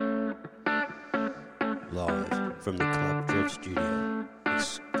live from the Club Trev studio,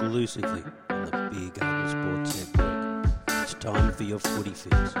 exclusively on the Beer Garden Sports Network. It's time for your footy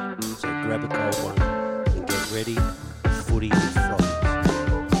fix, so grab a cold one and get ready for Footy with Frothies.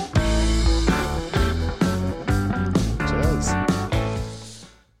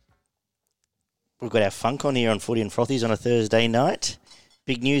 We've got our funk on here on Footy and Frothies on a Thursday night.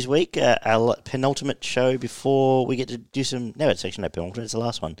 Big news week, our penultimate show before we get to do some... No, it's actually not penultimate, it's the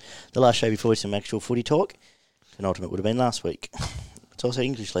last one. The last show before some actual footy talk. Penultimate would have been last week. It's also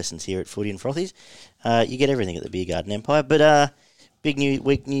English lessons here at Footy and Frothies. You get everything at the Beer Garden Empire. But big news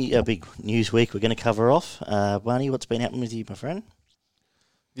week we're going to cover off. Barney, what's been happening with you, my friend?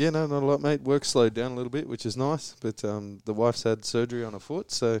 Yeah, no, not a lot, mate. Work slowed down a little bit, which is nice. But the wife's had surgery on her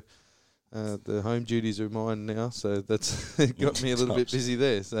foot, so... the home duties are mine now, so that's got me a little bit busy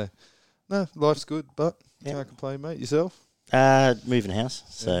there. So, no, life's good, but can't complain, mate. Yourself? Moving house,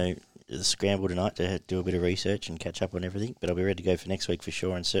 so the scramble tonight to do a bit of research and catch up on everything, but I'll be ready to go for next week for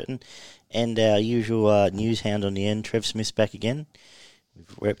sure and certain. And our usual news hound on the end, Trev Smith's back again.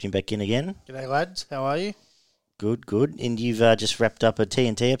 We've wrapped him back in again. G'day, lads. How are you? Good. And you've just wrapped up a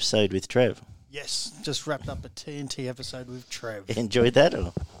TNT episode with Trev. Yes, just wrapped up a TNT episode with Trev. Enjoyed that,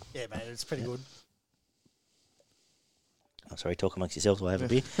 or...? Yeah, mate, it's pretty good. I'm sorry, talk amongst yourselves while I have a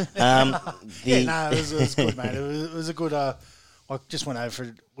beer. It was good, mate. It was a good... I just went over for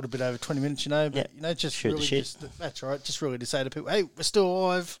a little bit over 20 minutes, but, just Shoot really that's right, just really to say to people, hey, we're still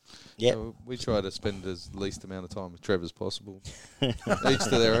alive. Yeah. So we try to spend as least amount of time with Trev as possible. Each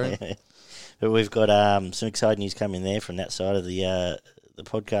to their own. But we've got some exciting news coming there from that side of the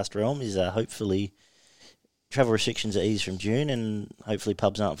podcast realm is hopefully... Travel restrictions are eased from June, and hopefully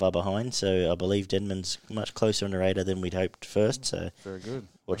pubs aren't far behind. So I believe Denman's much closer on the radar than we'd hoped first. So very good.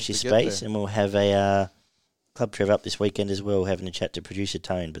 Watch this space, and we'll have a Club Trev up this weekend as well, having a chat to producer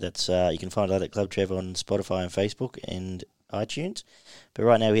Tone. But that's you can find out at Club Trev on Spotify and Facebook and iTunes. But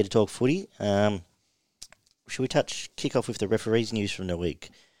right now we're here to talk footy. Should we kick off with the referees news from the week?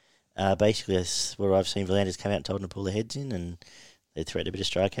 Basically, that's where I've seen Volanders come out and told them to pull their heads in, and they threatened a bit of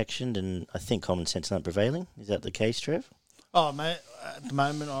strike action, and I think common sense not prevailing. Is that the case, Trev? Oh, mate, at the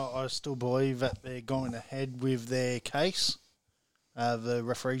moment, I still believe that they're going ahead with their case, the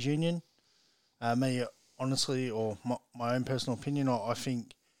referees union. Me, honestly, or my own personal opinion, I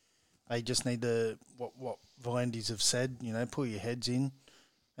think they just need to, what Volanders have said, pull your heads in.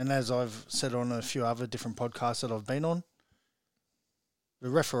 And as I've said on a few other different podcasts that I've been on, the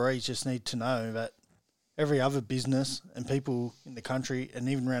referees just need to know that every other business and people in the country and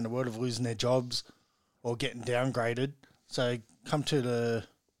even around the world are losing their jobs or getting downgraded. So come to the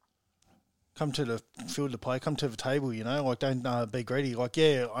field of play, come to the table, don't be greedy.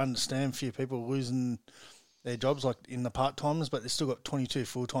 I understand a few people losing their jobs, like in the part-timers, but they've still got 22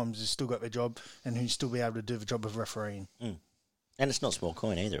 full-timers who've still got their job and who'll still be able to do the job of refereeing. Mm. And it's not small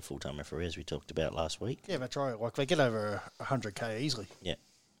coin either, a full-time referee, as we talked about last week. Yeah, that's right. They get over 100K easily. Yeah.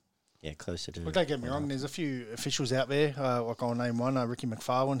 Yeah, closer to... Well, don't get me wrong, there's a few officials out there, I'll name one, Ricky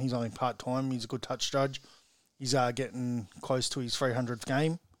McFarlane. He's only part-time, he's a good touch judge. He's getting close to his 300th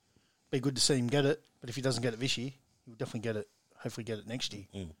game. Be good to see him get it, but if he doesn't get it this year, he'll definitely hopefully get it next year.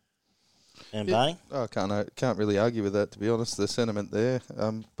 Mm. And Barney? I can't really argue with that, to be honest, the sentiment there.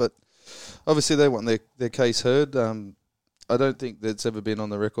 But obviously they want their case heard. I don't think that's ever been on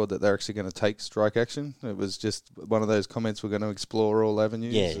the record that they're actually going to take strike action. It was just one of those comments, we're going to explore all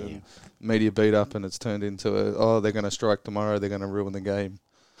avenues. Yeah. Media beat up and it's turned into they're going to strike tomorrow, they're going to ruin the game,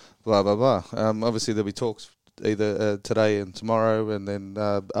 blah, blah, blah. Obviously there'll be talks either today and tomorrow, and then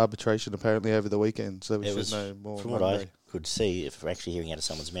arbitration apparently over the weekend. So we should know more. From what I could see, if we're actually hearing out of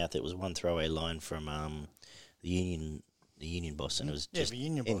someone's mouth, it was one throwaway line from the union boss, and it was just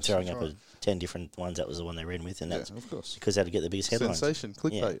in throwing up 10 different ones. That was the one they ran with, and that's of course because that'd get the biggest headlines. Sensation,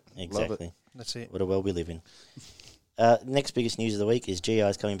 clickbait. Yeah, exactly. Love it. That's it. What a world we live in. Next biggest news of the week is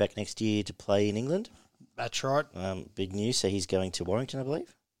GI's coming back next year to play in England. That's right. Big news. So he's going to Warrington, I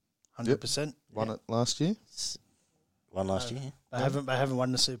believe. 100%. Won it last year. Won last year. They haven't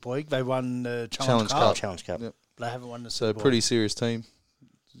won the Super League. They won the Challenge Cup. Yep. But they haven't won the So Super League. pretty serious team.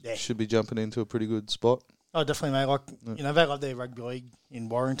 Yeah. Should be jumping into a pretty good spot. Oh, definitely, mate. They love their rugby league in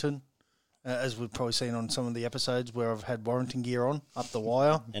Warrington, as we've probably seen on some of the episodes where I've had Warrington gear on, up the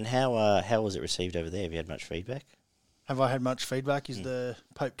wire. And how was it received over there? Have you had much feedback? Have I had much feedback? Is the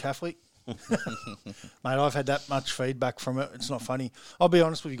Pope Catholic? Mate, I've had that much feedback from it. It's not funny. I'll be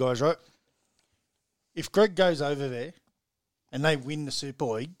honest with you guys, right? If Greg goes over there and they win the Super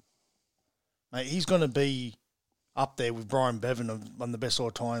League, mate, he's going to be up there with Brian Bevan of one of the best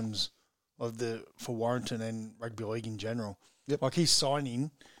all times for Warrington and rugby league in general. Yep. Like, his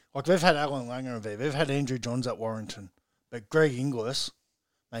signing Like, they've had Alan Langer there. They've had Andrew Johns at Warrington. But Greg Inglis,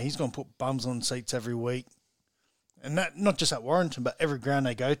 mate, he's going to put bums on seats every week. And that not just at Warrington, but every ground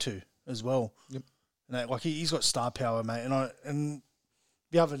they go to as well. Yep. And that, like, he's got star power, mate. And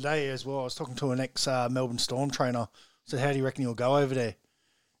the other day as well, I was talking to an ex-Melbourne Storm trainer. Said, how do you reckon he'll go over there?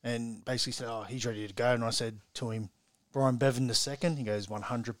 And basically said, oh, he's ready to go. And I said to him, Brian Bevan II? He goes,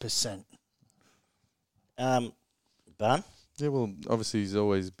 100%. Barn? Yeah, well, obviously he's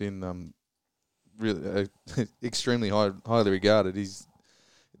always been really extremely highly regarded.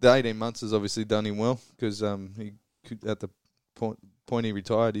 The 18 months has obviously done him well because he could, at the point he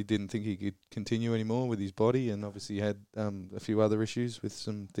retired, he didn't think he could continue anymore with his body, and obviously he had a few other issues with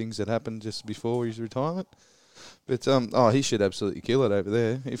some things that happened just before his retirement. But he should absolutely kill it over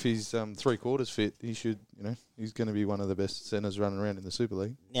there. If he's 3/4 fit, he should. He's going to be one of the best centres running around in the Super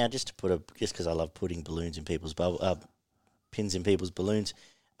League. Now, just because I love putting balloons in people's pins in people's balloons,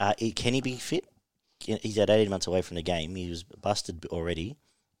 can he be fit? He's had 18 months away from the game. He was busted already.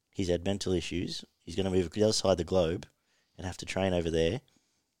 He's had mental issues. He's going to move to the other side of the globe and have to train over there.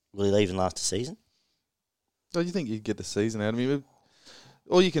 Will he even last a season? So you think you'd get the season out of him?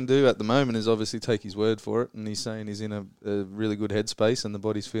 All you can do at the moment is obviously take his word for it, and he's saying he's in a really good headspace and the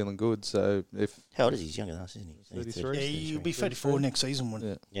body's feeling good. So if how old is he? He's younger than us, isn't he? 33. Yeah, he'll be 34 next season.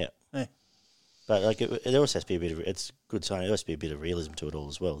 One. Yeah. Yeah. But like it also has to be a bit of it's a good sign. It has to be a bit of realism to it all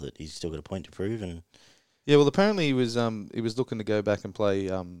as well, that he's still got a point to prove. And yeah, well, apparently he was looking to go back and play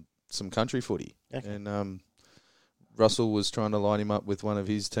some country footy, and Russell was trying to line him up with one of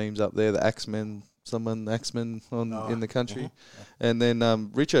his teams up there, the Axemen. In the country. And then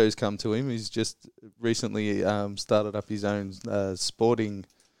Richo's come to him. He's just recently started up his own sporting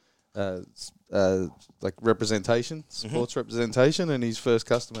representation, sports representation, and his first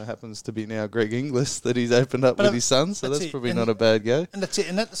customer happens to be now Greg Inglis that he's opened up with his son, so that's probably not a bad go. And that's it.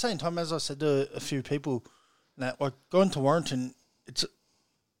 And at the same time, as I said to a few people, that like going to Warrington, it's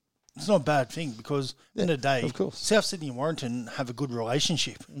not a bad thing because in the day, of course, South Sydney and Warrington have a good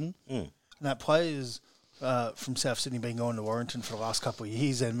relationship. And that players from South Sydney been going to Warrington for the last couple of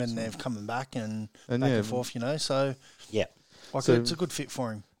years, and then they've coming back and forth, So yeah, it's a good fit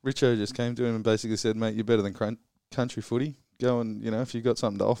for him. Richo just came to him and basically said, "Mate, you're better than country footy. Go and if you've got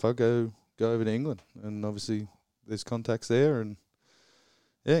something to offer, go over to England." And obviously, there's contacts there, and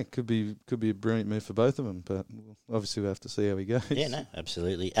it could be a brilliant move for both of them. But obviously, we have to see how he goes. Yeah, no,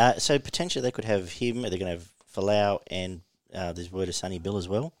 absolutely. So potentially they could have him. They're going to have Falau and there's word of Sonny Bill as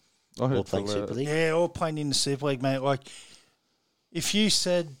well. All playing Super League. Yeah, all playing in the Super League, mate. Like, if you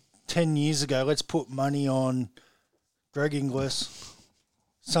said 10 years ago, let's put money on Greg Inglis,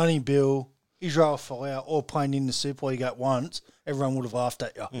 Sonny Bill, Israel Folau, all playing in the Super League at once, everyone would have laughed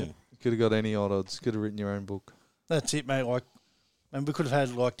at you. You could have got any odd odds. Could have written your own book. That's it, mate. Like, and we could have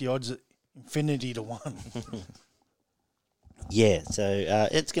had like the odds at infinity to 1. Yeah, so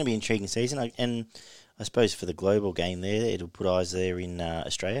it's going to be an intriguing season, and I suppose for the global game there, it'll put eyes there in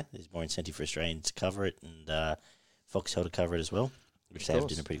Australia. There's more incentive for Australians to cover it, and Foxtel to cover it as well, which they have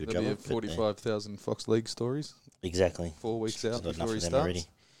done a pretty good job of. 45,000 Fox League stories. Exactly. 4 weeks out before he starts. Already.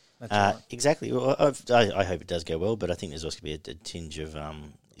 That's right. Exactly. Well, I hope it does go well, but I think there's also going to be a tinge of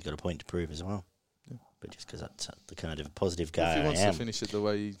he's got a point to prove as well. Yeah. But just because that's the kind of positive guy if he wants I am. to finish it the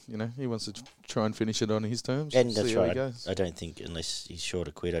way he wants to try and finish it on his terms. And that's see how right. he goes. I don't think, unless he's sure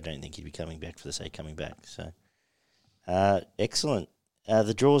to quit, I don't think he'd be coming back for the sake of coming back. So, excellent.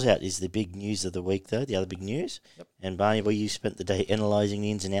 The draws out is the big news of the week, though. The other big news. Yep. And Barney, well, you spent the day analysing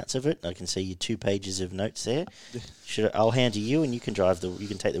the ins and outs of it. I can see your 2 pages of notes there. I'll hand to you, and you can you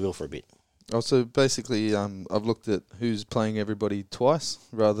can take the wheel for a bit. Also, basically, I've looked at who's playing everybody twice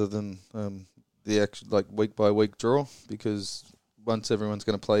rather than the actual week by week draw, because once everyone's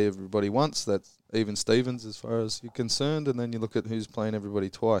going to play everybody once, that's even Stevens as far as you're concerned, and then you look at who's playing everybody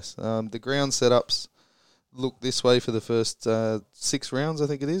twice. The ground setups look this way for the first 6 rounds, I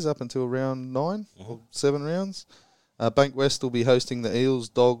think it is, up until round 9 or 7 rounds. Bank West will be hosting the Eels,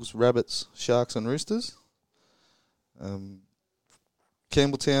 Dogs, Rabbits, Sharks and Roosters.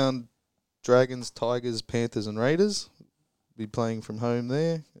 Campbelltown, Dragons, Tigers, Panthers and Raiders be playing from home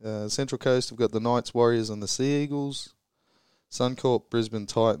there. Central Coast have got the Knights, Warriors and the Sea Eagles. Suncorp, Brisbane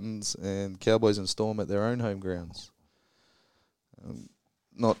Titans and Cowboys and Storm at their own home grounds.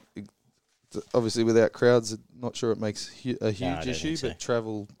 Not obviously without crowds, not sure it makes a huge issue, but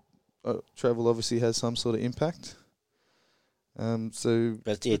travel obviously has some sort of impact.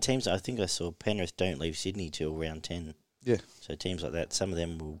 But yeah, teams, I think I saw Penrith don't leave Sydney till round 10. Yeah. So teams like that, some of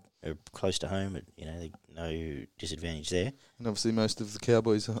them are close to home, but no disadvantage there. And obviously most of the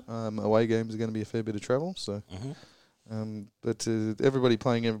Cowboys away games are going to be a fair bit of travel. So But everybody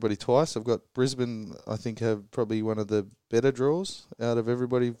playing everybody twice. I've got Brisbane, I think, have probably one of the better draws out of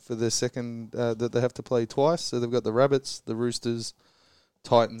everybody for their second that they have to play twice. So they've got the Rabbits, the Roosters,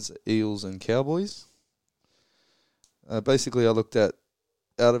 Titans, Eels and Cowboys. Basically, I looked at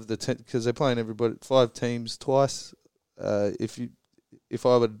out of the 10, because they're playing everybody 5 teams twice. If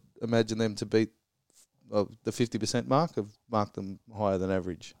I would imagine them to beat the 50% mark, I've marked them higher than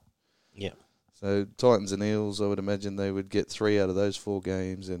average. Yeah. So Titans and Eels, I would imagine they would get 3 out of those 4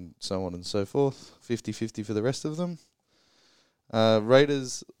 games and so on and so forth. 50-50 for the rest of them.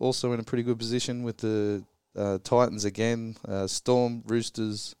 Raiders also in a pretty good position with the Titans again. Storm,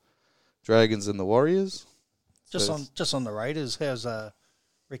 Roosters, Dragons and the Warriors. Just on the Raiders, how's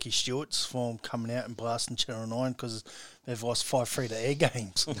Ricky Stewart's form coming out and blasting Channel 9 because they've lost 5-3 to Air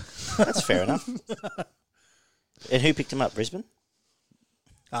Games? That's fair enough. And who picked him up, Brisbane?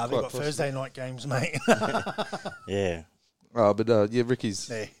 They've got Thursday night games, mate. Yeah. Oh, but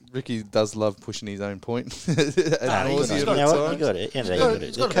Ricky does love pushing his own point. You got it.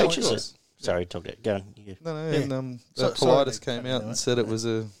 The coaches. Sorry, talk to it. Go on. And Politis came out and said it was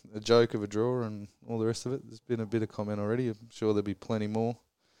a joke of a draw and all the rest of it. There's been a bit of comment already. I'm sure there'll be plenty more.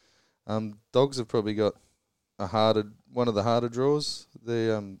 Dogs have probably got one of the harder draws.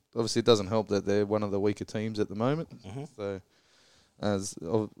 They obviously it doesn't help that they're one of the weaker teams at the moment. Mm-hmm. So as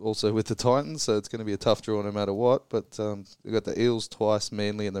also with the Titans, so it's going to be a tough draw no matter what. But they've got the Eels twice,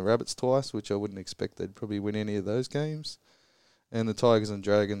 Manly and the Rabbits twice, which I wouldn't expect they'd probably win any of those games. And the Tigers and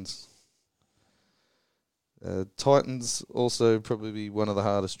Dragons. Titans also probably one of the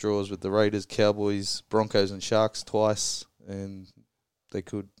hardest draws with the Raiders, Cowboys, Broncos and Sharks twice, and they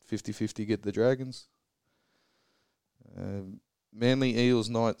could 50-50 get the Dragons. Manly, Eels,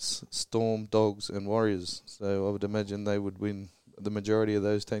 Knights, Storm, Dogs and Warriors. So I would imagine they would win the majority of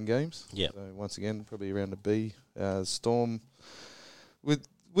those 10 games. Yeah. So once again, probably around a B. Storm,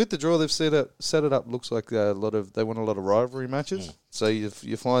 with the draw they've set it up, looks like they want a lot of rivalry matches. Mm. So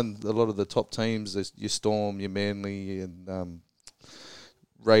you find a lot of the top teams, your Storm, your Manly, and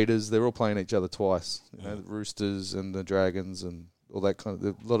Raiders. They're all playing each other twice. You know, the Roosters and the Dragons and all that kind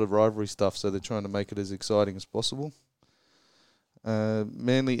of a lot of rivalry stuff. So they're trying to make it as exciting as possible.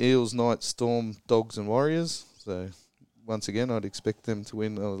 Manly, Eels, Knights, Storm, Dogs, and Warriors. So once again, I'd expect them to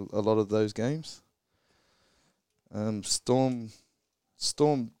win a lot of those games.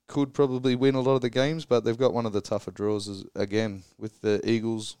 Storm could probably win a lot of the games, but they've got one of the tougher draws again with the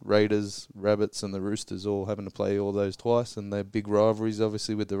Eagles, Raiders, Rabbits and the Roosters all having to play all those twice, and they're big rivalries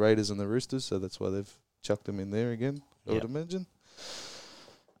obviously with the Raiders and the Roosters, so that's why they've chucked them in there again, I would imagine.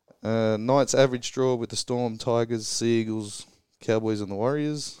 Knights average draw with the Storm, Tigers, Sea Eagles, Cowboys and the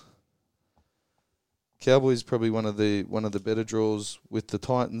Warriors. Cowboys probably one of the better draws with the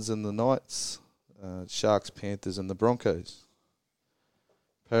Titans and the Knights, Sharks, Panthers and the Broncos.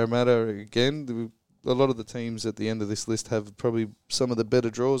 Parramatta, again, a lot of the teams at the end of this list have probably some of the better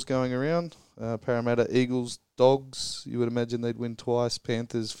draws going around. Parramatta, Eagles, Dogs, you would imagine they'd win twice.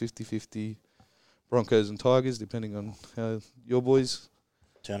 Panthers, 50-50. Broncos and Tigers, depending on how your boys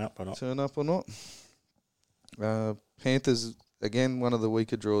turn up or not. Panthers, again, one of the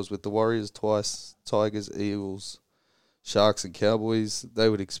weaker draws with the Warriors twice, Tigers, Eagles, Sharks and Cowboys. They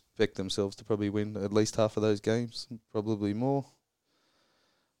would expect themselves to probably win at least half of those games, probably more.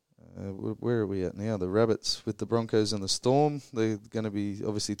 Where are we at now? The Rabbits with the Broncos and the Storm. They're going to be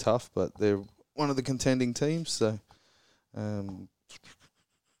obviously tough, but they're one of the contending teams. So,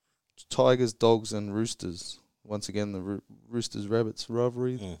 Tigers, Dogs, and Roosters. Once again, the Roosters-Rabbits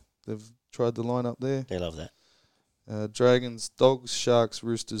rivalry. Mm. They've tried the line up there. They love that. Dragons, Dogs, Sharks,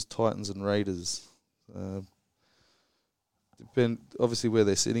 Roosters, Titans, and Raiders. Obviously, where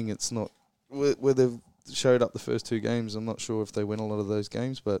they're sitting, it's not where they've showed up the first 2 games. I'm not sure if they win a lot of those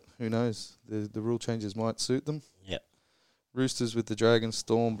games, but who knows? The rule changes might suit them. Yep. Roosters with the Dragons,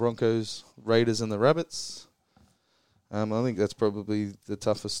 Storm, Broncos, Raiders, and the Rabbits. I think that's probably the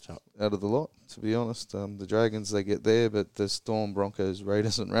toughest out of the lot, to be honest. The Dragons, they get there, but the Storm, Broncos,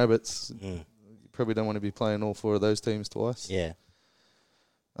 Raiders, and Rabbits, you probably don't want to be playing all 4 of those teams twice. Yeah.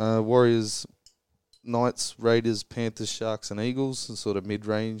 Warriors, Knights, Raiders, Panthers, Sharks, and Eagles, and sort of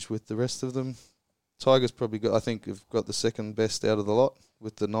mid-range with the rest of them. Tigers probably have got the second best out of the lot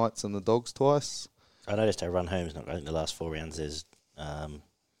with the Knights and the Dogs twice. I noticed our run home's not. I think the last 4 rounds there's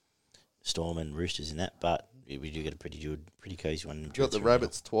Storm and Roosters in that, but we do get a pretty cosy one. You've got the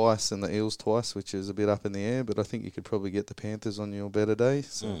Rabbits twice and the Eels twice, which is a bit up in the air, but I think you could probably get the Panthers on your better day.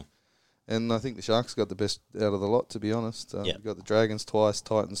 So. And I think the Sharks got the best out of the lot, to be honest. You've got the Dragons twice,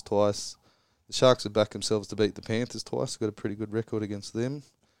 Titans twice. The Sharks have backed themselves to beat the Panthers twice. Got a pretty good record against them.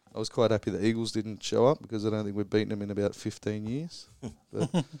 I was quite happy the Eagles didn't show up because I don't think we've beaten them in about 15 years.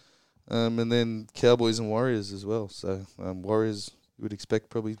 But, and then Cowboys and Warriors as well. So Warriors, you would expect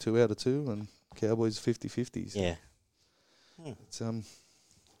probably 2 out of 2, and Cowboys 50-50. So Yeah.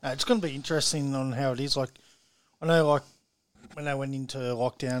 It's going to be interesting on how it is. Like, I know, like, when they went into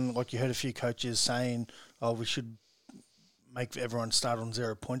lockdown, like, you heard a few coaches saying, oh, we should make everyone start on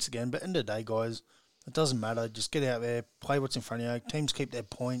 0 points again. But end of the day, guys, it doesn't matter. Just get out there, play what's in front of you. Teams keep their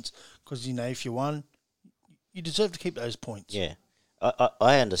points because, you know, if you won, you deserve to keep those points. Yeah.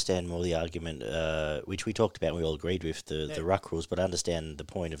 I understand more the argument, which we talked about and we all agreed with, the ruck rules, but I understand the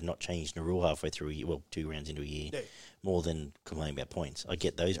point of not changing the rule halfway through a year, 2 rounds into a year, more than complaining about points. I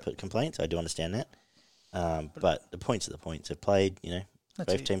get those complaints. I do understand that. But the points are the points. They've played, you know,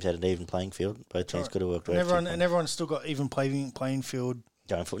 both teams had an even playing field. Both teams could have worked well. And everyone's still got even playing field.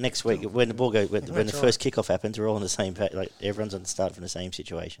 Going for next week, when the ball goes, when the first kickoff happens, we're all on the same page. Like, everyone's on the start from the same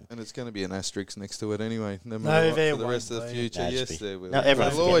situation. And it's going to be an asterisk next to it anyway. No matter what, for the rest of the future. Yes, there will.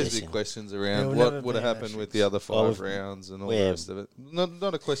 There'll always be questions around what would have happened with the other 5 rounds and all the rest of it.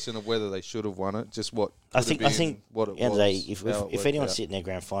 Not a question of whether they should have won it, just what I think what it was. If anyone's out. sitting there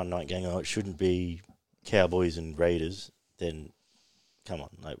grand final night going, oh, it shouldn't be Cowboys and Raiders, then come on,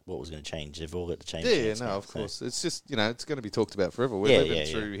 like, what was going to change? They've all got to change. Of course. It's just, you know, it's going to be talked about forever. We're living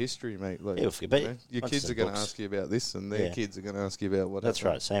through history, mate. Like, your kids are going to ask you about this, and their kids are going to ask you about what. That's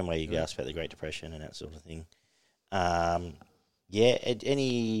happened. Right. Same way you ask about the Great Depression and that sort of thing. So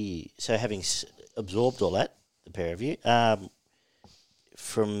having absorbed all that, the pair of you,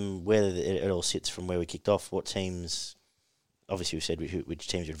 from where it all sits from where we kicked off, what teams? Obviously, we said which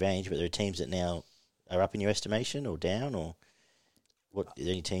teams are advantage, but there are teams that now are up in your estimation or down, or what? Are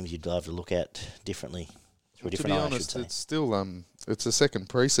there any teams you'd love to look at differently? To be honest, it's still it's a second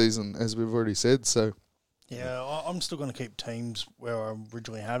preseason, as we've already said. So yeah, I'm still going to keep teams where I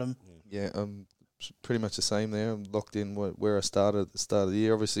originally had them. Yeah, pretty much the same there. I'm locked in where I started at the start of the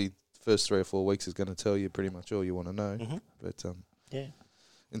year. Obviously, first 3 or 4 weeks is going to tell you pretty much all you want to know. Mm-hmm. But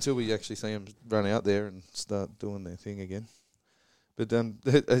until we actually see them run out there and start doing their thing again. But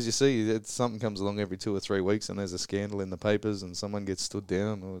as you see, something comes along every 2 or 3 weeks, and there's a scandal in the papers, and someone gets stood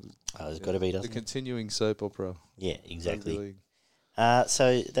down. Or there's got to be, doesn't the continuing soap opera. Yeah, exactly.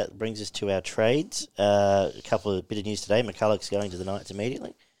 So that brings us to our trades. A bit of news today. McCulloch's going to the Knights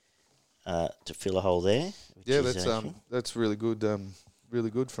immediately to fill a hole there. Yeah, that's really good. Really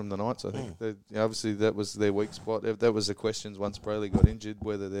good from the Knights, I think. Obviously, that was their weak spot. That was the questions once Brayley got injured,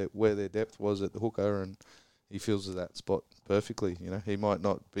 where their depth was at the hooker, and he fills that spot perfectly. You know, he might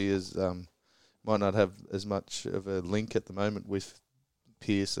not have as much of a link at the moment with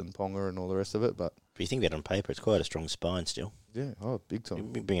Pearce and Ponga and all the rest of it. But you think about it on paper, it's quite a strong spine still. Yeah, big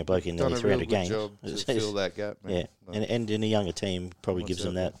time. You bring a bloke in nearly 300 games. Job to fill that gap, man. Yeah, and in a younger team, probably gives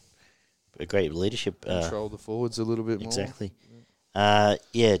them that a great leadership. Control the forwards a little bit more. Exactly.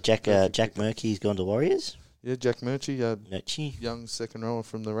 Jack Murphy's gone to Warriors. Yeah, Jack Murphy, young second rower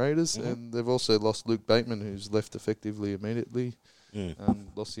from the Raiders, and they've also lost Luke Bateman, who's left effectively immediately.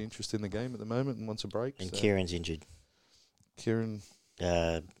 Lost the interest in the game at the moment and wants a break. And Kieran's injured. Kieran,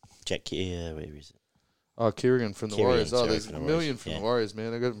 Jack, where is it? Oh, Kieran from the Warriors. There's a million from the Warriors,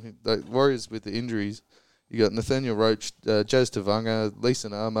 man. I got the Warriors with the injuries. You got Nathaniel Roach, Jazz Tavanga,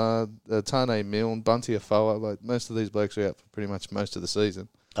 Leeson Armour, Tane Milne, Bunty Afoa. Like, most of these blokes are out for pretty much most of the season.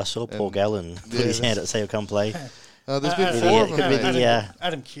 I saw Paul Gallen put his hand up, say he'll come play. There's been 4 of them.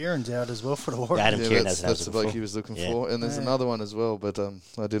 Adam Kieran's out as well for the Warriors. Adam Kieran that's the bloke he was looking for. And there's another one as well, but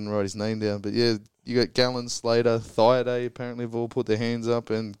I didn't write his name down. But yeah, you got Gallen, Slater, Thaiday apparently have all put their hands up,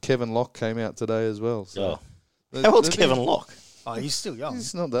 and Kevin Locke came out today as well. So how old's Kevin Locke? Oh, he's still young.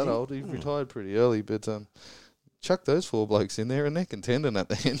 He's not that old. He retired pretty early, but chuck those 4 blokes in there, and they're contending at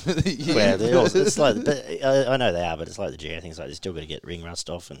the end of the year. Well, it's like, I know they are, but it's like the GA things. Like, they're still got to get ring rust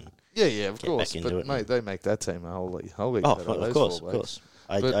off and of course. But mate, they make that team a whole heap better. Of course. But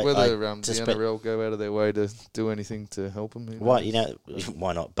whether the NRL go out of their way to do anything to help them, why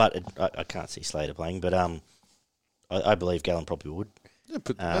why not? But I can't see Slater playing. But I believe Gallen probably would. Yeah,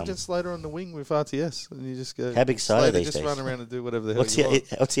 imagine Slater on the wing with RTS, and you just go. How big Slater these days? Just run around and do whatever the hell you want.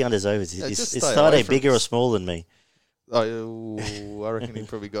 What's he on his overs? Is Slater bigger or smaller than me? Oh, I reckon he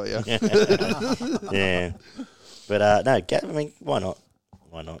probably got you. Yeah, but no, I mean, why not?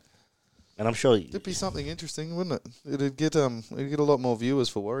 Why not? And I'm sure it'd be something interesting, wouldn't it? It'd get a lot more viewers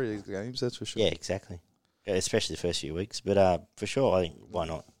for Warriors games. That's for sure. Yeah, exactly. Especially the first few weeks, but for sure, I think why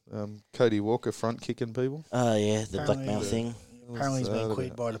not? Cody Walker front kicking people. Oh yeah, the blackmail thing. Apparently he's been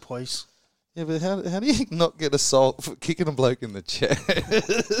cleared by the police. Yeah, but how do you not get assault for kicking a bloke in the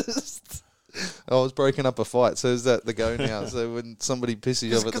chest? I was breaking up a fight, so is that the go now? So when somebody pisses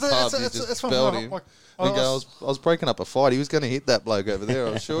you off at the pub, you just belt him. And go, I was breaking up a fight. He was going to hit that bloke over there.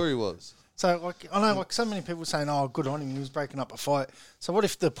 I was sure he was. So, like, I know, like, so many people saying, "Oh, good on him, he was breaking up a fight." So, what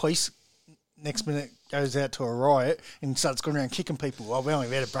if the police next minute goes out to a riot and starts going around kicking people? Well, we only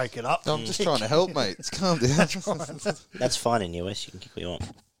there to break it up. I'm just trying to help, mate. It's calm down. That's right. That's fine in US. You can kick what you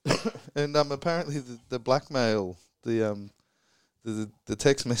want. And apparently the blackmail, the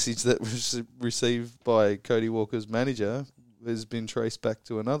text message that was received by Cody Walker's manager has been traced back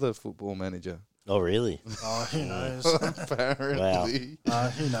to another football manager. Oh, really? Oh, who knows? Apparently.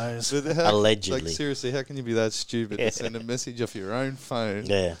 Who knows? But how, Allegedly. Like, seriously, how can you be that stupid to send a message off your own phone?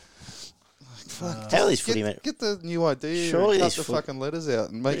 Yeah. Fuck, How are these footy men? get the new idea. Surely and cut these the foot- fucking letters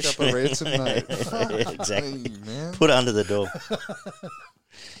out and make up a ransom note. Exactly. Hey, man. Put it under the door.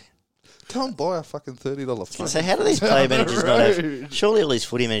 Go and buy a fucking $30 phone. So how do these player managers not have... Surely all these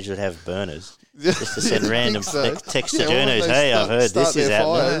footy managers would have burners. Just to send random text to journos. Hey, I've heard this is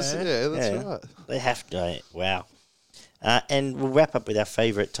happening. Yeah, that's right. They have to. Wow. And we'll wrap up with our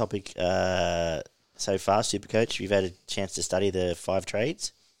favourite topic so far, Supercoach. You've had a chance to study the 5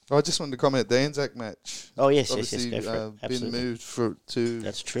 trades. I just wanted to comment the Anzac match. Oh, yes, Obviously, go for it. been Absolutely. moved to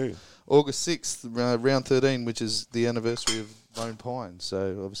That's true. August 6th, round 13, which is the anniversary of Lone Pine.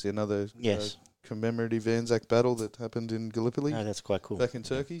 So, obviously, another Yes. commemorative Anzac battle that happened in Gallipoli No, that's quite cool. back in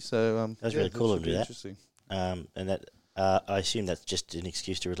Turkey. So, That's really cool should to do be that. Interesting. And that I assume that's just an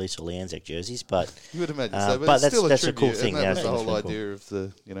excuse to release all the Anzac jerseys, but You would imagine Uh, so, but but it's that's- still a that's a tribute, cool thing, and yeah, that's the it's whole really cool. idea of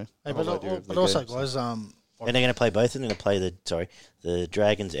the, Hey, the whole idea of the but also, game, so. guys, and they're going to play both. And they're going to play the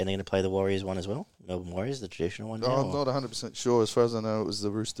Dragons, and they're going to play the Warriors one as well. Melbourne Warriors, the traditional one. Now, I'm or- not 100% sure. As far as I know, it was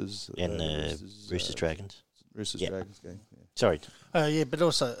the Roosters. and Roosters Dragons. Roosters Yeah. Dragons game. Yeah. Sorry. yeah, but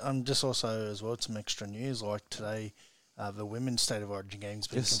also, just also as well, some extra news. Like today, the women's State of Origin game's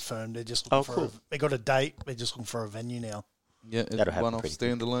been Yes. confirmed. They're just looking Oh, for. They got a date. They're just looking for a venue now. Yeah, That'll it happen one off pretty quick.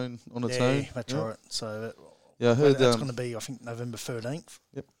 standalone on its Yeah, own. that's yeah. right. So Yeah, I heard that's going to be, I think, November 13th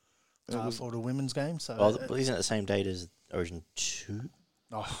it was- for the women's game. So, Oh, isn't it the same date as Origin 2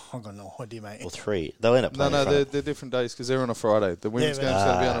 I've got no idea, mate. or 3? They'll end up no, playing. no, in front they're different days because they're on a Friday. The women's Yeah, game's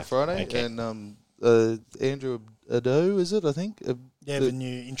going to be on a Ah, Friday, okay. and Andrew Ado, is it? I think Yeah, the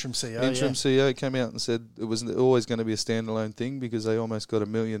new interim CEO. interim CEO came out and said it was always going to be a standalone thing because they almost got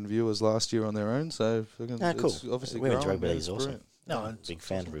 1 million viewers last year on their own. So Ah, cool. it's obviously Women's growing, rugby man. league is It's awesome. brilliant. No, I'm a big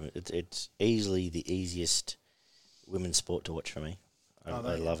fan of women. It's easily the easiest women's sport to watch for me. I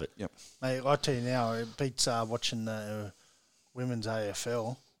mate. love it. Mate, I tell you now, it beats watching the women's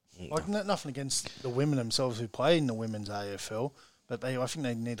AFL. Like nothing against the women themselves who play in the women's AFL, but I think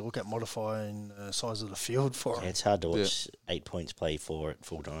they need to look at modifying the size of the field for Yeah, it. it's hard to watch 8 points play 4 at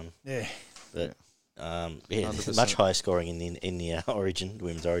full time. Yeah, But yeah, 100%. much higher scoring in the Origin,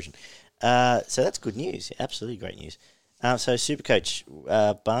 women's Origin. So that's good news. Absolutely great news. So Supercoach,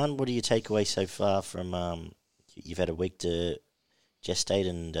 Barn, what do you take away so far from? You've had a week to gestate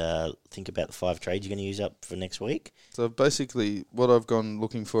and think about the 5 trades you're going to use up for next week. So basically, what I've gone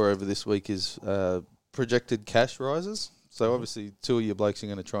looking for over this week is projected cash rises. So obviously, 2 of your blokes are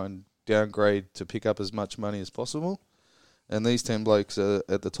going to try and downgrade to pick up as much money as possible, and these 10 blokes are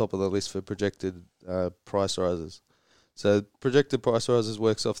at the top of the list for projected price rises. So projected price rises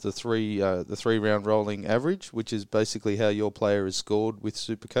works off the 3 round rolling average, which is basically how your player is scored with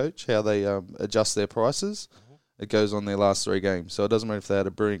Supercoach, how they adjust their prices. It goes on their last 3 games. So it doesn't matter if they had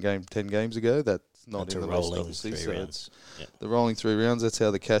a brilliant game 10 games ago. That's not That's in a the list, rolling obviously. 3 So rounds. it's Yep. the rolling 3 rounds. That's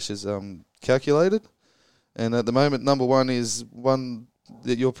how the cash is calculated. And at the moment, number 1 is one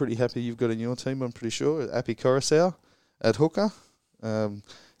that you're pretty happy you've got in your team, I'm pretty sure, Api Coruscant at hooker.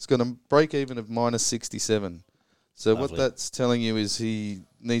 It's got a break even of minus 67. So what Lovely. that's telling you is he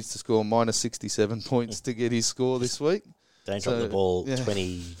needs to score minus 67 points to get his score this week. Don't drop So, the ball yeah.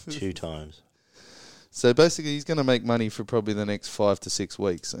 22 times. So basically, he's going to make money for probably the next 5 to 6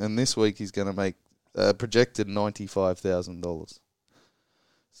 weeks, and this week he's going to make projected $95,000.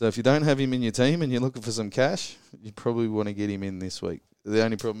 So if you don't have him in your team and you're looking for some cash, you probably want to get him in this week. The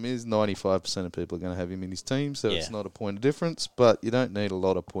only problem is 95% of people are going to have him in his team, so it's Yeah. not a point of difference. But you don't need a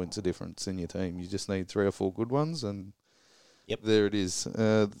lot of points of difference in your team. You just need 3 or 4 good ones, and Yep. there it is.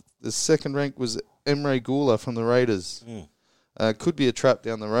 The second rank was Emre Gula from the Raiders. Could be a trap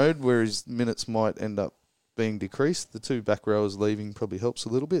down the road where his minutes might end up being decreased. The 2 back rowers leaving probably helps a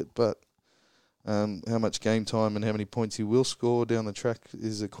little bit, but how much game time and how many points he will score down the track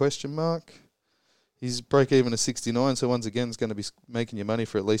is a question mark. His break even is 69, so once again, is going to be making you money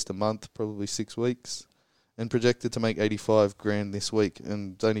for at least a month, probably 6 weeks, and projected to make 85 grand this week,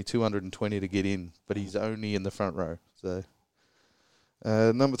 and it's only 220 to get in, but he's only in the front row. So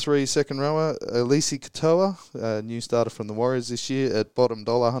Number 3, second rower, Elise Katoa, new starter from the Warriors this year at bottom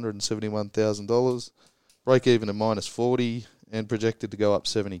dollar, $171,000. Break even at -40 and projected to go up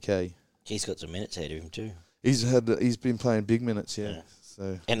 70K. He's got some minutes ahead of him too. He's been playing big minutes, yeah.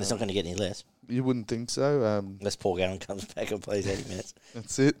 So And it's not going to get any less. you wouldn't think so. Unless Paul Gallen comes back and plays 80 minutes.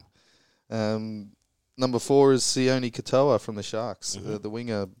 That's it. Number 4 is Sione Katoa from the Sharks, the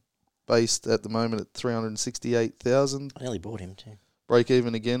winger, based at the moment at $368,000. I nearly bought him too. Break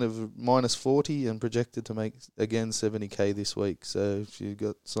even again of -40 and projected to make again 70K this week. So if you've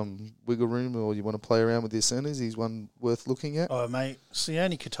got some wiggle room or you want to play around with your centres, he's one worth looking at. Oh, mate,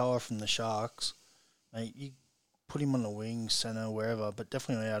 Sione Katoa from the Sharks, mate, you put him on the wing, centre, wherever, but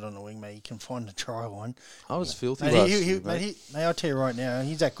definitely out on the wing, mate. You can find a try one. I was filthy Mate, last year, mate, I'll tell you right now,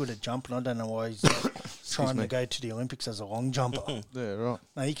 he's that good at jumping. I don't know why he's trying to go to the Olympics as a long jumper. Yeah, right.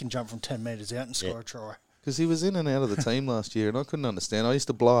 Mate, he can jump from 10 metres out and score a try. Because he was in and out of the team last year, and I couldn't understand. I used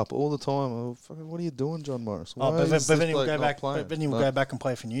to blow up all the time. Oh, fucking, what are you doing, John Morris? But then he'll go back. playing? But then he'll go back and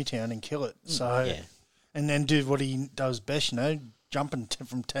play for Newtown and kill it. So, Yeah. and then do what he does best. Jumping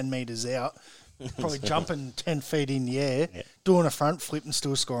from 10 metres out, probably jumping 10 feet in the air, doing a front flip and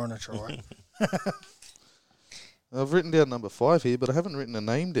still scoring a try. I've written down number 5 here, but I haven't written a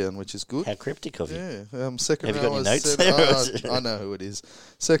name down, which is good. How cryptic of you. Yeah, second Have you got row any notes centre. there? I know who it is.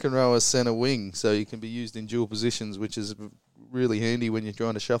 Second row is centre wing, so you can be used in dual positions, which is really handy when you're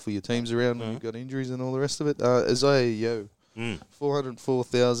trying to shuffle your teams around when you've got injuries and all the rest of it. Isaiah Yeo,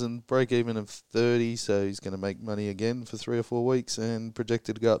 404,000, break even of 30, so he's going to make money again for 3 or 4 weeks, and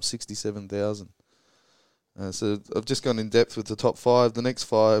projected to go up 67,000. So I've just gone in depth with the top 5. The next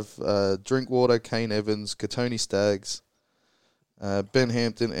 5, Drinkwater, Kane Evans, Katoni Staggs, Ben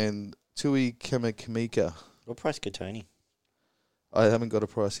Hampton, and Tui Kamika. What price could Tony? I haven't got a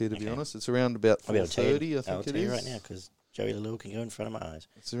price here, to be honest. It's around about I'll be able to tell you. 430, I think I'll it tell is. you right now because Joey Lelua can go in front of my eyes.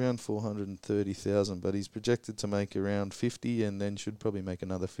 It's around 430,000, but he's projected to make around 50 and then should probably make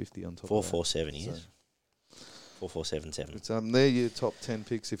another 50 on top of that. 447 he is. 4477. But, they're your top 10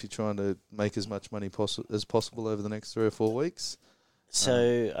 picks if you're trying to make as much money as possible over the next 3 or 4 weeks.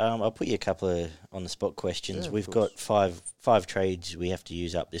 So I'll put you a couple of on-the-spot questions. Yeah, We've of course. got five trades we have to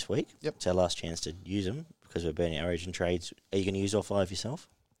use up this week. Yep. It's our last chance to use them because we're burning our Origin trades. Are you going to use all 5 yourself?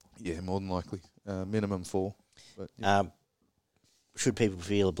 Yeah, more than likely. Minimum 4. But yeah. Should people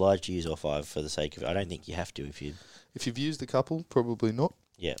feel obliged to use all 5 for the sake of it? I don't think you have to if you... If you've used a couple, probably not.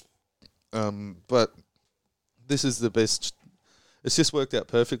 Yeah. But this is the best. It's just worked out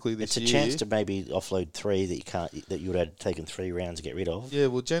perfectly this year. It's a chance to maybe offload 3 that you would have taken 3 rounds to get rid of. Yeah,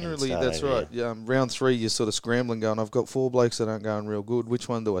 well, generally, start that's over, right. Yeah, round 3, you're sort of scrambling going, I've got 4 blokes that aren't going real good. Which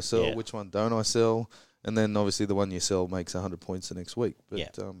one do I sell? Yeah. Which one don't I sell? And then, obviously, the one you sell makes 100 points the next week. But, Yeah.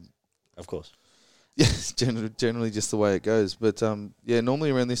 Of course. yeah, it's generally just the way it goes. But,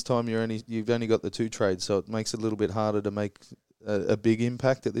 normally around this time, you've only got the 2 trades, so it makes it a little bit harder to make a big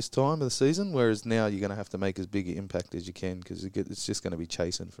impact at this time of the season, whereas now you're going to have to make as big an impact as you can because it's just going to be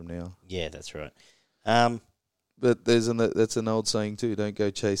chasing from now. Yeah, that's right. But that's an old saying too, don't go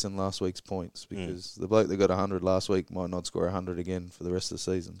chasing last week's points because the bloke that got 100 last week might not score 100 again for the rest of the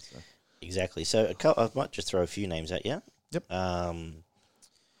season. So. Exactly. So I might just throw a few names at you. Yep. The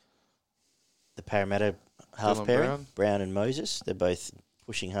Parramatta half Dylan pairing, Brown and Moses, they're both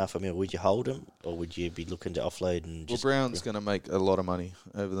pushing $500,000. Would you hold them, or would you be looking to offload and just? Well, Brown's going to make a lot of money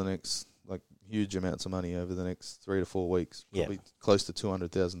over the next, huge amounts of money over the next 3 to 4 weeks. Probably close to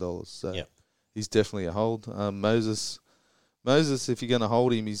 $200,000. So he's definitely a hold. Moses, if you're going to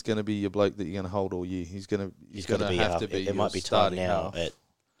hold him, he's going to be your bloke that you're going to hold all year. He's going to have to be. It might be time now half. at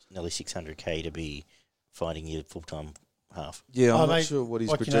nearly $600,000 to be finding your full-time half. Yeah, I'm not sure what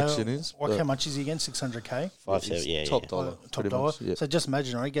his projection is. How much is he again? $600,000? Top dollar. Top dollar. Yeah. So just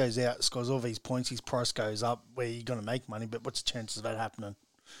imagine, he goes out, scores all these points, his price goes up, where you're going to make money, but what's the chances of that happening?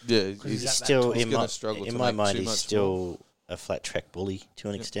 Yeah, he's still in my mind. He's still a flat track bully to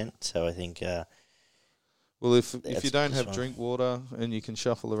an extent. So I think. Well, if you don't have Drinkwater and you can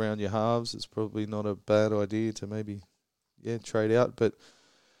shuffle around your halves, it's probably not a bad idea to maybe trade out. But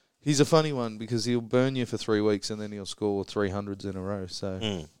he's a funny one because he'll burn you for 3 weeks and then he'll score 300s in a row. So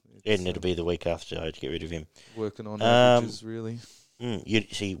and it'll be the week after to get rid of him. Working on averages, really. You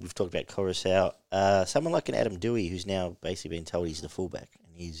see, we've talked about Coruscant. Someone like an Adam Dewey, who's now basically been told he's the fullback,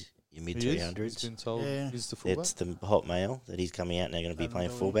 and he's your mid 300s. He's been told he's the fullback. It's the hot mail that he's coming out and they're going to be playing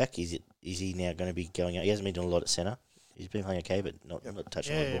fullback. Is he now going to be going out? He hasn't been doing a lot at centre. He's been playing okay, but not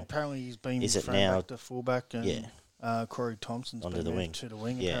touching the ball. Yeah, apparently he's been is it thrown now back to fullback and Corey Thompson's onto been the wing to the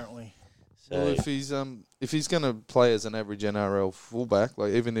wing apparently. So Well, if he's going to play as an average NRL fullback,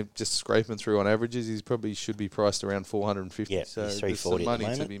 like even if just scraping through on averages, he probably should be priced around 450. Yeah, so he's there's some 340 at the money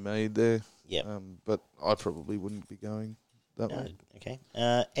to moment. be made there. Yep. But I probably wouldn't be going that no, way. okay.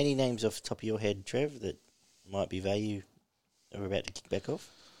 Any names off the top of your head, Trev, that might be value that we're about to kick back off?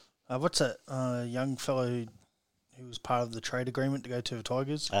 What's that young fellow who was part of the trade agreement to go to the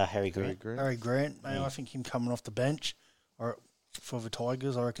Tigers? Harry Grant. Harry Grant, mate. I think him coming off the bench or for the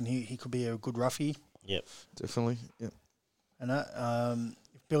Tigers, I reckon he could be a good roughie. Yep. Definitely. Yep. And that,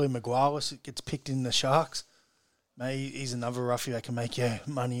 if Billy Maguire gets picked in the Sharks, mate, he's another roughie that can make you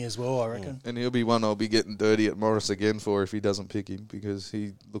money as well, I reckon. And he'll be one I'll be getting dirty at Morris again for if he doesn't pick him because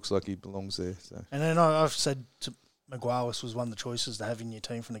he looks like he belongs there. So. And then I've said to Maguire was one of the choices to have in your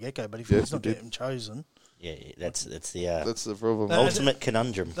team from the get-go, but if he's not getting chosen... Yeah, that's the that's the problem. ultimate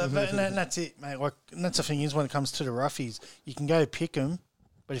conundrum. And that's it, mate. Like, and that's the thing is when it comes to the roughies, you can go pick them,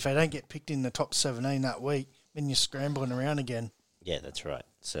 but if they don't get picked in the top 17 that week, then you're scrambling around again. Yeah, that's right.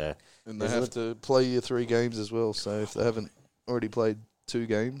 So And they have to play your 3 games as well. So if they haven't already played 2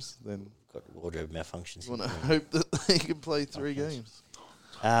 games, then got wardrobe malfunctions. you want to hope that they can play 3 games.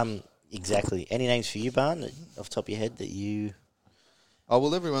 Exactly. Any names for you, Barn, off the top of your head that you... Oh,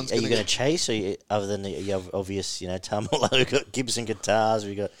 well, everyone's Are going you to going to chase, or other than the obvious, Tamala, we've got Gibson guitars,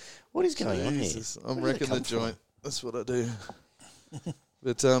 we've got... What is going on here? I'm Where did it wrecking the come from? joint. That's what I do.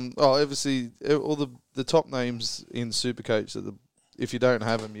 But, obviously, all the top names in Supercoach, if you don't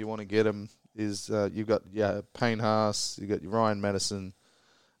have them, you want to get them, is you've got Payne Haas, you've got your Ryan Madison,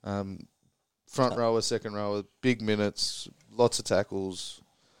 front rower, second rower, big minutes, lots of tackles.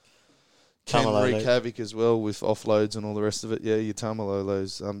 Can Tamalolo. wreak havoc as well with offloads and all the rest of it. Yeah, your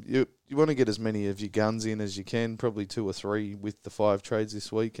Tamalolos. You want to get as many of your guns in as you can, probably 2 or 3 with the 5 trades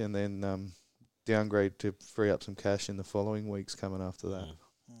this week, and then downgrade to free up some cash in the following weeks coming after that.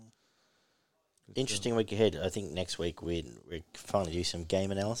 Interesting week ahead. I think next week we're finally do some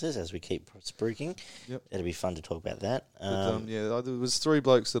game analysis as we keep spruiking. Yep. It'll be fun to talk about that. There was 3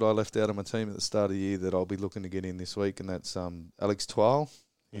 blokes that I left out of my team at the start of the year that I'll be looking to get in this week, and that's Alex Twal.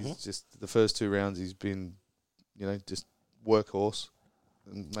 He's just the first 2 rounds he's been, just workhorse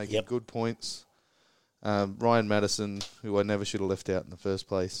and making good points. Ryan Madison, who I never should have left out in the first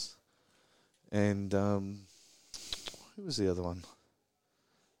place, and who was the other one?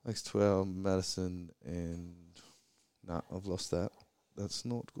 Alex Twal, Madison, and I've lost that. That's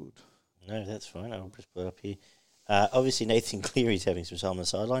not good. No, that's fine. I'll just put it up here. Obviously, Nathan Cleary's having some time on the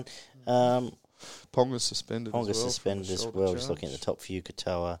sideline. Ponga's suspended Ponga's as well. suspended for a as shoulder well. Just looking at charge. the top few: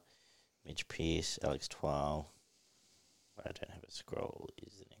 Katoa, Mitch Pearce, Alex Twal. I don't have a scroll.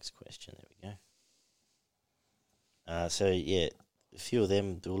 Is the next question? There we go. So yeah, a few of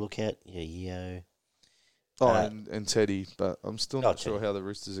them we'll look at. Yeah, Yeo. And Teddy, but I'm still not sure Teddy. how the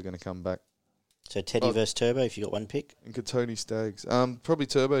Roosters are going to come back. So Teddy versus Turbo. If you got one pick, And Katoni Staggs. Probably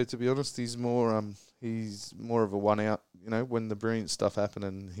Turbo, to be honest. He's more of a one out, when the brilliant stuff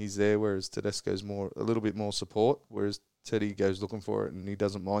happening, he's there, whereas Tedesco's a little bit more support, whereas Teddy goes looking for it and he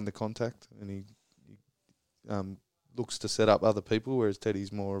doesn't mind the contact and he looks to set up other people, whereas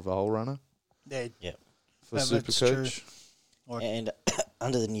Teddy's more of a hole runner Yeah, for That's Supercoach. and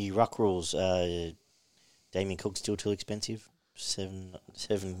under the new ruck rules, Damien Cook's still too expensive.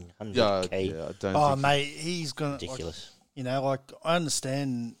 700K. Yeah, I don't oh, think mate, he's going to... Ridiculous. I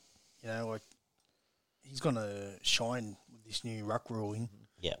understand, he's going to shine with this new ruck ruling.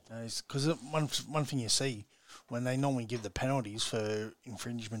 Yeah. Because one thing you see, when they normally give the penalties for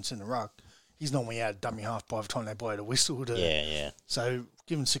infringements in the ruck, he's normally out dummy half by the time they blow the whistle. Yeah. So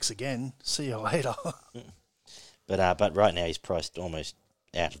give him 6 again. See you later. But right now he's priced almost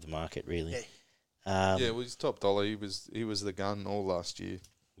out of the market, really. Yeah. he's top dollar. He was the gun all last year.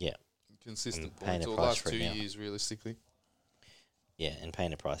 Yeah. Consistent And paying points a all price last for it 2 now. years, realistically. Yeah, and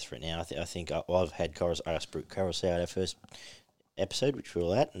paying a price for it now. I think I've had Carousel at our first episode, which we're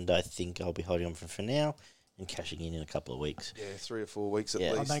all at, and I think I'll be holding on for now and cashing in a couple of weeks. Yeah, 3 or 4 weeks at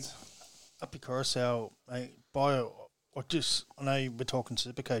Yeah. least. I make up your carousel, mate, I know we're talking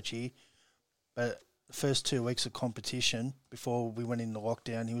Supercoach here, but the first 2 weeks of competition before we went into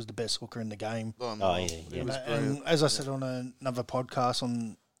lockdown, he was the best hooker in the game. Oh, Oh, yeah. It was And brilliant. as I said on another podcast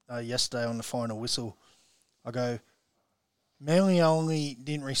on yesterday on the final whistle, I go, Manly only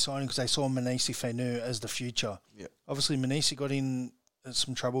didn't re-sign him because they saw Manisi Fenu as the future. Yep. Obviously, Manisi got in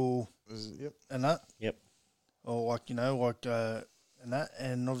some trouble Yep. and that. Yep. Or and that.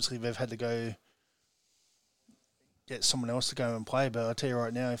 And obviously they've had to go get someone else to go and play. But I tell you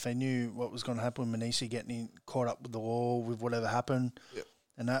right now, if they knew what was going to happen with Manisi getting caught up with the law, with whatever happened, Yep.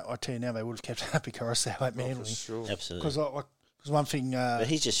 and that, I tell you now, they would have kept Happy Carousel at Oh, Manly. for sure. Absolutely. Because Because one thing... But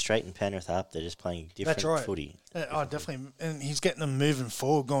he's just straightened Penrith up. They're just playing different That's right. footy. Oh, definitely. And he's getting them moving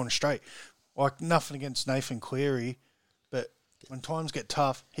forward, going straight. Like, nothing against Nathan Cleary, but when times get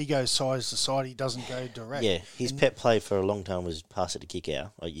tough, he goes side to side. He doesn't go direct. Yeah, his pet play for a long time was pass it to kick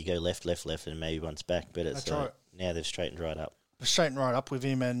out. Like, you go left, and maybe once back. But it's That's right. Now they've straightened right up. Straighten right up with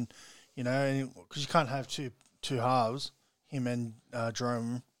him, and because you can't have two halves, him and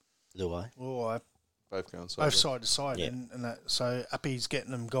Jerome Luai. Both going both side to side, Yeah. and that, so Appy's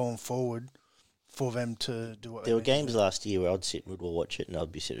getting them going forward for them to do what There they were need to games do. last year where I'd sit and we'd all watch it, and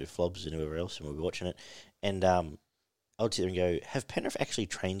I'd be sitting with Flobs and whoever else, and we'd be watching it. And I'd sit there and go, have Penrith actually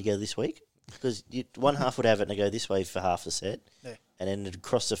trained together this week? Because one half would have it and they go this way for half the set, Yeah. and then it'd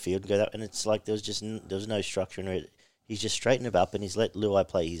cross the field and go that, and it's like there was no structure in it. He's just straightened it up, and he's let Luai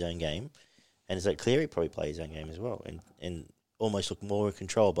play his own game, and he's let Cleary probably play his own game as well, and almost look more in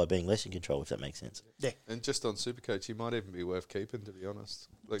control by being less in control, if that makes sense. And just on Supercoach, he might even be worth keeping, to be honest.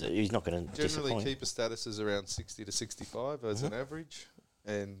 Like, So he's not going to generally, disappoint. keeper status is around 60 to 65 as an average,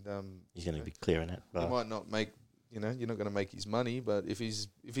 and He's going to be clearing it. he might not make. You're not going to make his money, but if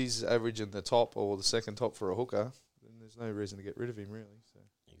he's averaging the top or the second top for a hooker, then there's no reason to get rid of him, really. So.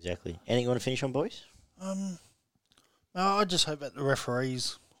 Exactly. Anything you want to finish on, boys? No, I just hope that the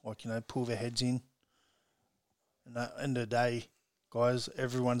referees, pull their heads in. And at the end of the day, guys,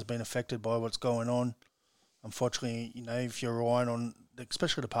 everyone's been affected by what's going on. Unfortunately, if you're relying on,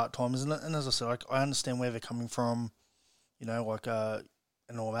 especially the part-timers, and as I said, I understand where they're coming from, and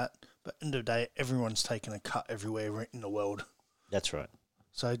all that. But at the end of the day, everyone's taking a cut everywhere in the world. That's right.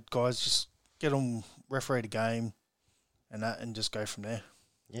 So, guys, just get on, referee the game, and just go from there.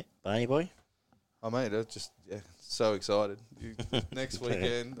 Yeah. Barney boy? Oh, mate, I'm just so excited. Next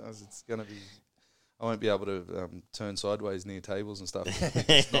weekend, it's going to be... I won't be able to turn sideways near tables and stuff.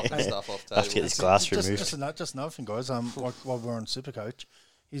 Knocking stuff off I have to get tables. this glass Just removed. just another thing, guys. While we're on Supercoach,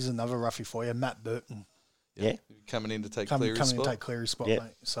 here's another roughie for you, Matt Burton. Yeah. Coming in to take Coming Cleary's in spot. to take Cleary's spot, Yep.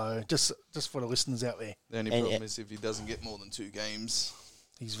 mate. So just for the listeners out there, The only And- problem is if he doesn't get more than 2 games,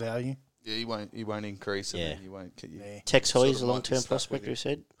 his value. he won't increase, and Yeah. then you won't get you. Yeah. Tex Sort Hoy's of a might be long-term stuck prospect, with who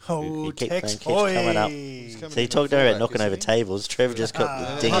said. Oh, He keeps Tex coming up. He's coming So you in talked at about fullback, knocking over isn't he? tables. Trevor just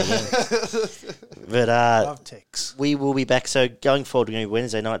got dinging in. But Love Tex. we will be back. So going forward, we're going to be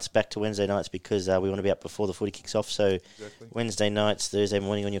Wednesday nights, back to Wednesday nights, because we want to be up before the footy kicks off. So Exactly. Wednesday nights, Thursday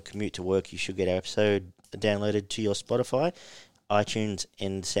morning on your commute to work, you should get our episode downloaded to your Spotify, iTunes,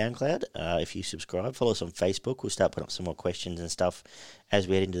 and SoundCloud. If you subscribe, follow us on Facebook. We'll start putting up some more questions and stuff as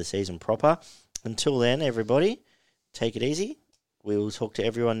we head into the season proper. Until then, everybody, take it easy. We will talk to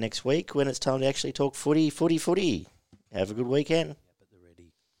everyone next week when it's time to actually talk footy. Have a good weekend. But they're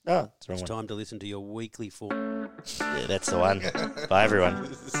ready. Oh, it's the wrong It's one. time to listen to your weekly Yeah, that's the one. Bye,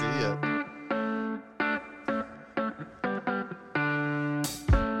 everyone. See ya.